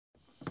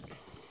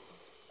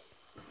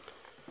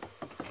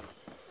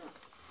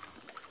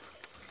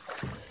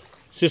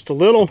just a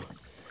little,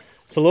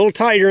 it's a little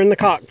tighter in the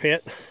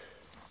cockpit.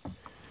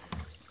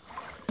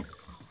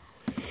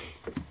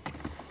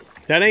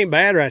 That ain't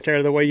bad right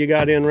there, the way you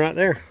got in right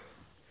there.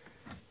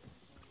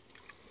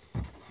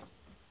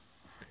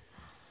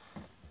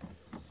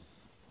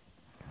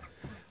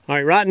 All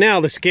right, right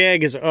now the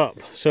skeg is up,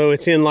 so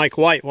it's in like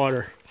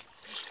whitewater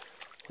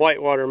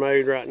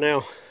mode right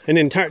now. And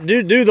then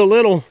do the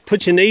little,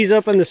 put your knees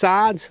up on the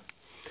sides,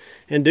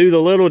 and do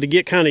the little to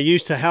get kind of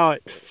used to how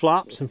it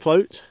flops and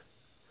floats.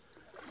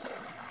 Oh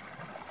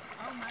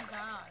my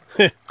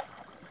God.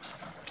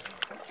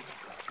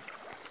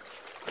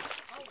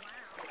 Oh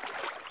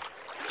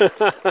wow. This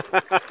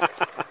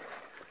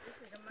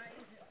is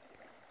amazing.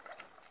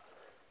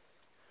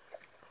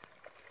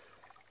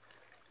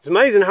 It's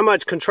amazing how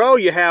much control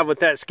you have with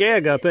that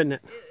skeg up, isn't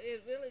it?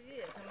 It really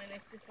is. I mean,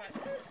 it's just like,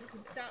 you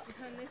can stop and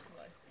turn this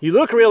way. You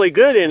look really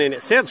good in it.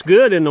 It sets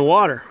good in the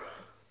water.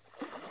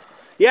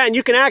 Yeah, and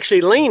you can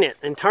actually lean it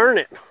and turn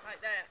it.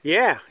 Like that.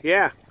 Yeah,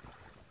 yeah.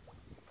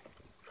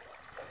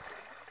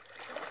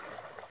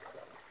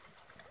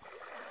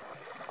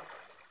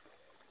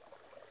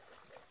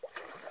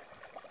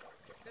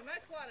 So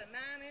that's what, a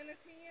 9 and a 10?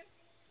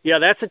 Yeah,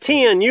 that's a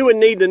 10. You would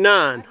need the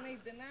 9. I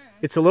need the 9.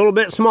 It's a little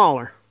bit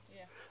smaller.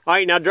 Yeah. All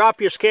right, now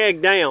drop your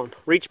skeg down.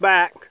 Reach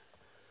back.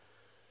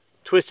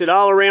 Twist it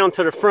all around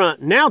to the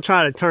front. Now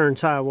try to turn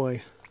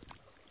sideways.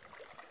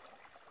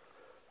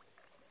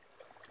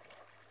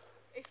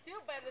 It's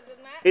still better than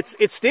that.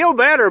 It's still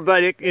better,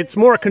 but it's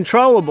more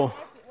controllable.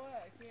 Yes, it was,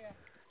 yeah.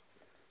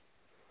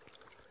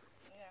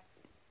 Yeah.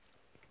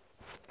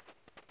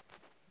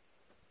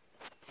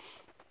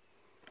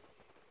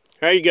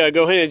 There you go.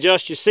 Go ahead and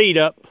adjust your seat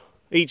up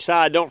each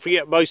side. Don't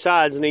forget both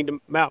sides need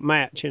to about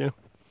match, you know.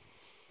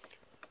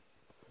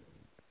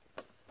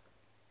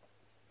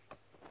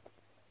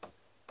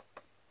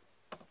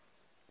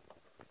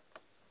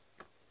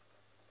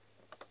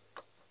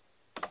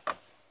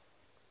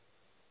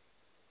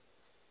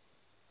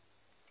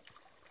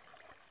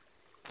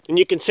 And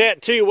you can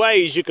set 2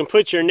 ways. You can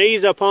put your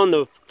knees up on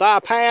the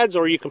thigh pads,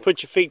 or you can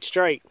put your feet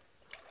straight.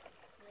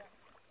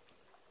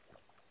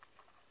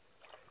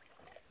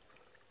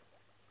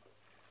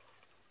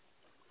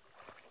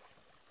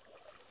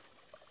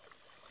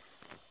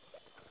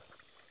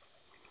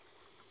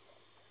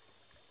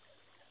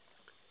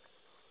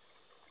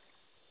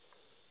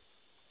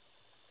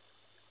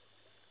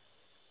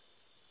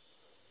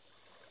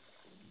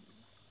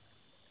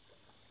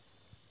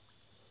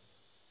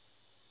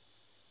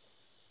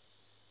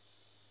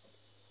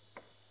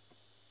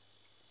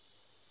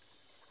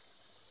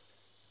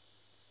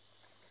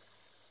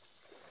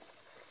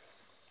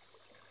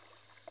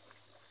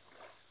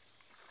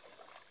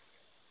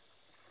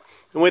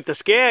 And with the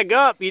skeg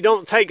up, you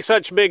don't take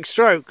such big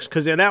strokes,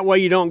 because that way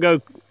you don't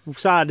go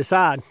side to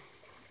side.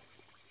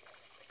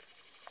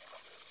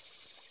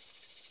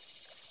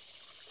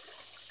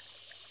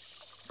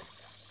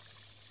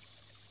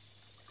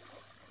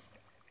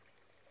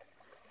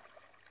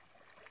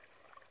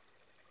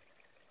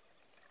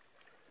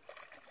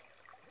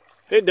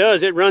 It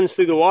does. It runs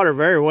through the water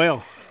very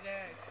well. It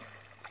does.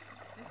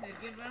 This is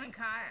a good running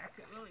kayak.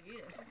 It really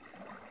is.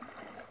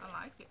 I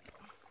like it.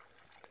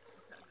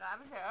 I got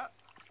it up.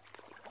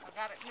 I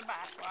got it in the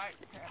back, right?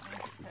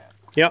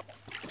 Yep.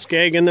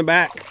 Skeg in the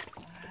back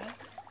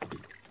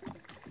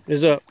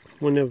is up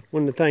when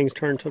the things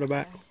turn to the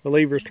back. The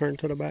levers turn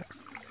to the back.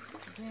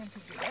 Then to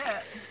do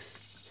that,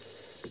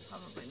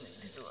 probably need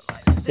to do it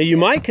like this. Now, you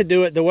might could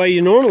do it the way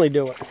you normally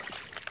do it.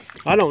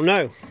 I don't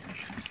know.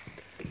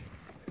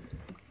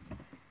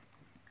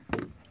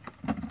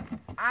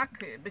 I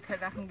could,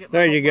 because I can get my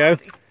There you whole go.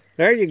 body.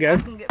 There you go. I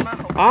can get my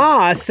whole body.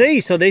 Ah, I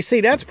see. So they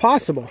see that's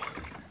possible.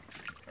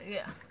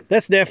 Yeah.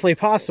 That's definitely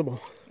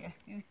possible. Yeah.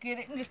 You get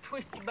it and just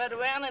twist your butt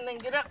around and then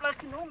get up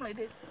like you normally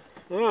do.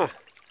 Ah.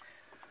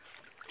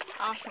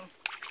 Awesome.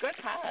 Good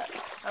kayak.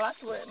 I like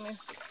the way it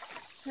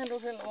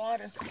handles in the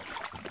water.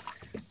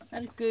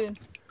 That is good.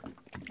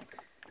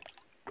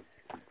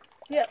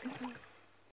 Yep.